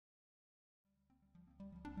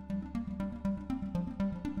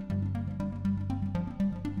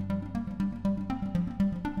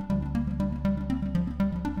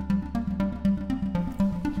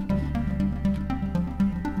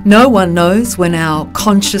No one knows when our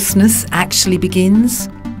consciousness actually begins,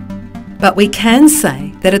 but we can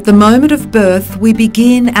say that at the moment of birth we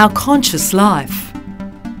begin our conscious life.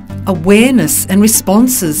 Awareness and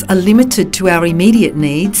responses are limited to our immediate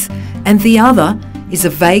needs, and the other is a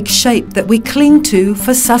vague shape that we cling to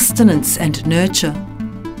for sustenance and nurture.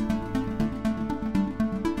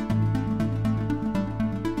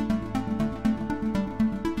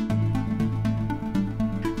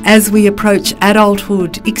 As we approach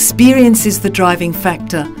adulthood, experience is the driving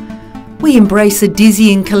factor. We embrace a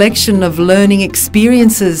dizzying collection of learning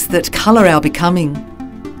experiences that colour our becoming.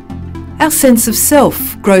 Our sense of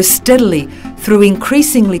self grows steadily through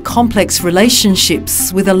increasingly complex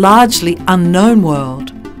relationships with a largely unknown world.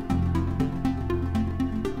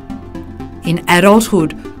 In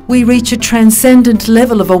adulthood, we reach a transcendent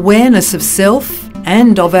level of awareness of self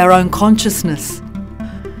and of our own consciousness.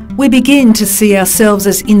 We begin to see ourselves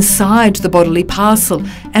as inside the bodily parcel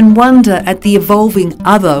and wonder at the evolving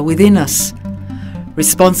other within us.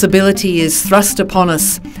 Responsibility is thrust upon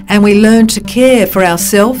us, and we learn to care for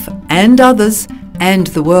ourselves and others and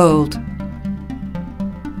the world.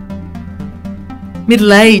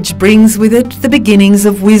 Middle age brings with it the beginnings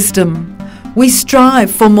of wisdom. We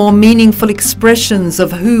strive for more meaningful expressions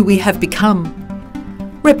of who we have become.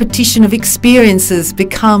 Repetition of experiences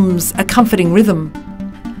becomes a comforting rhythm.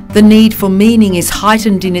 The need for meaning is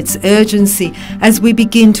heightened in its urgency as we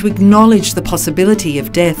begin to acknowledge the possibility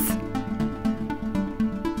of death.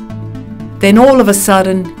 Then all of a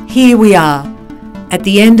sudden, here we are, at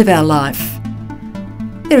the end of our life.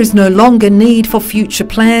 There is no longer need for future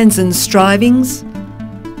plans and strivings.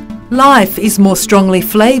 Life is more strongly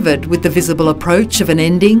flavoured with the visible approach of an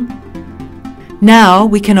ending. Now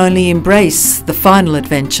we can only embrace the final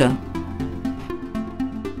adventure.